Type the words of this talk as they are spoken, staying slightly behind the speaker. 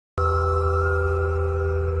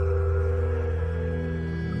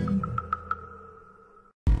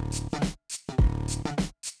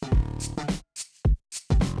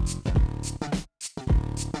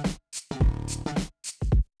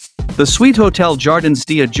The Suite Hotel Jardins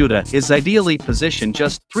da Ajuda is ideally positioned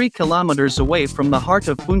just 3 kilometers away from the heart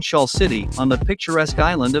of Funchal city on the picturesque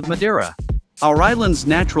island of Madeira. Our island's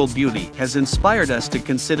natural beauty has inspired us to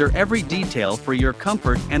consider every detail for your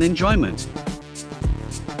comfort and enjoyment.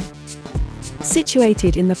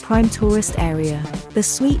 Situated in the prime tourist area, the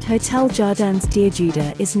Suite Hotel Jardins da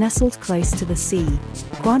Ajuda is nestled close to the sea,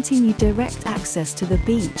 granting you direct access to the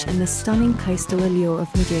beach and the stunning coastal allure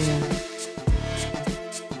of Madeira.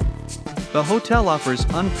 The hotel offers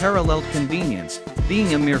unparalleled convenience,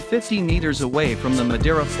 being a mere 50 meters away from the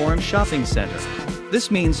Madeira Forum Shopping Center. This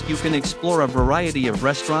means you can explore a variety of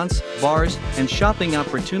restaurants, bars, and shopping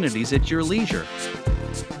opportunities at your leisure.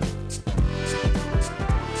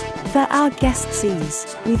 For our guests'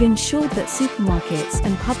 ease, we've ensured that supermarkets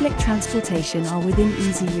and public transportation are within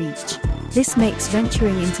easy reach. This makes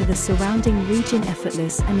venturing into the surrounding region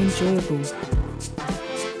effortless and enjoyable.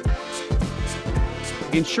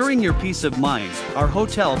 Ensuring your peace of mind, our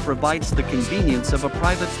hotel provides the convenience of a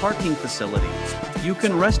private parking facility. You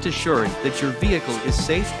can rest assured that your vehicle is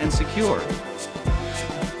safe and secure.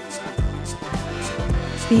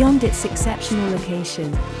 Beyond its exceptional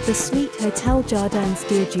location, the Suite Hotel Jardins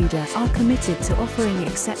da Ajuda are committed to offering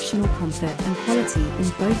exceptional comfort and quality in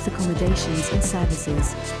both accommodations and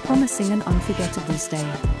services, promising an unforgettable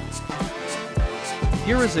stay.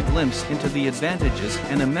 Here is a glimpse into the advantages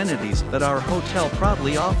and amenities that our hotel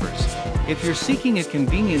proudly offers. If you're seeking a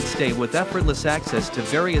convenient stay with effortless access to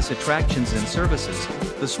various attractions and services,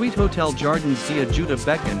 the Suite Hotel Jardins da Ajuda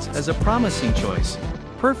beckons as a promising choice.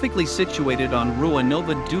 Perfectly situated on Rua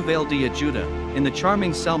Nova do Vale da Ajuda, in the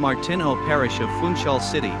charming São Martinho parish of Funchal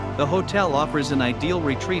city, the hotel offers an ideal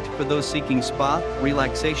retreat for those seeking spa,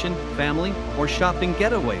 relaxation, family, or shopping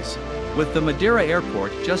getaways. With the Madeira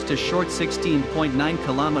airport just a short 16.9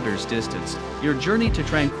 kilometers distance, your journey to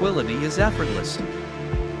tranquility is effortless.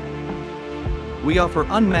 We offer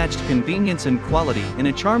unmatched convenience and quality in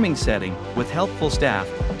a charming setting, with helpful staff,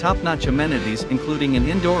 top-notch amenities including an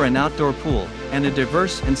indoor and outdoor pool, and a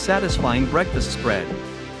diverse and satisfying breakfast spread.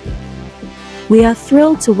 We are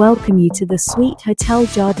thrilled to welcome you to the Suite Hotel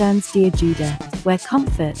Jardins da Ajuda, where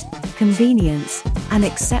comfort, convenience, and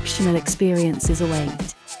exceptional experiences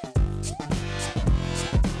await.